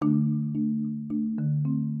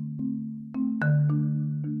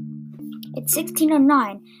It's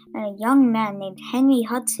 1609, and a young man named Henry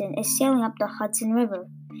Hudson is sailing up the Hudson River.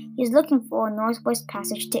 He's looking for a northwest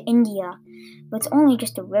passage to India, but it's only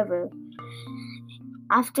just a river.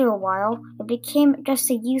 After a while, it became just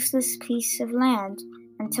a useless piece of land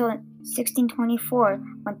until 1624,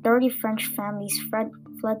 when 30 French families fled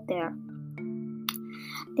there.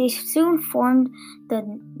 They soon formed the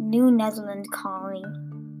New Netherland colony.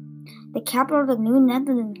 The capital of the New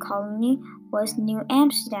Netherland colony was New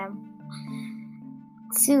Amsterdam.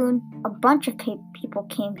 Soon, a bunch of people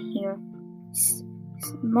came here,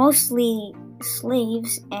 mostly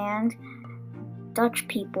slaves and Dutch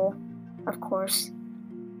people, of course.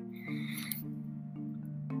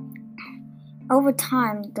 Over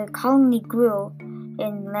time, the colony grew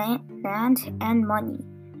in land and money.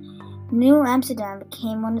 New Amsterdam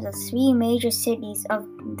became one of the 3 major cities of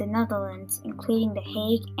the Netherlands, including The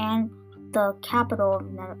Hague and the capital of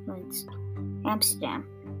the Netherlands, Amsterdam.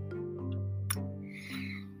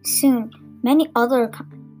 Soon, many other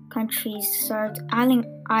countries started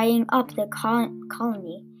eyeing up the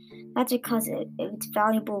colony. That's because of its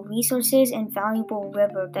valuable resources and valuable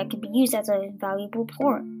river that could be used as a valuable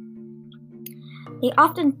port. They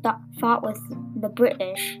often fought with the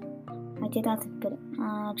British. I did that a bit,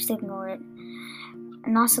 just ignore it.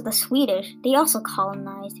 And also the Swedish. They also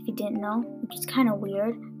colonized, if you didn't know, which is kind of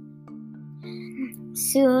weird.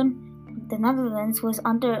 Soon, the Netherlands was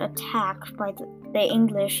under attack by the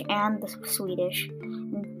English and the Swedish.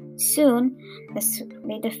 And soon,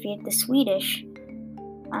 they defeated the Swedish.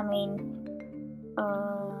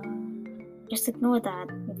 Just ignore that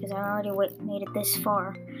because I already made it this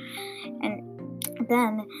far. And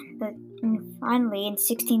then, finally, in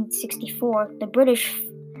 1664, the British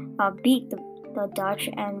beat the Dutch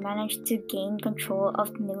and managed to gain control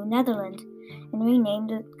of New Netherland and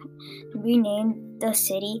renamed the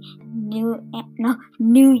city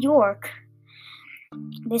New York.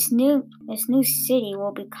 This new city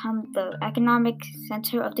will become the economic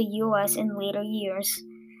center of the U.S. in later years.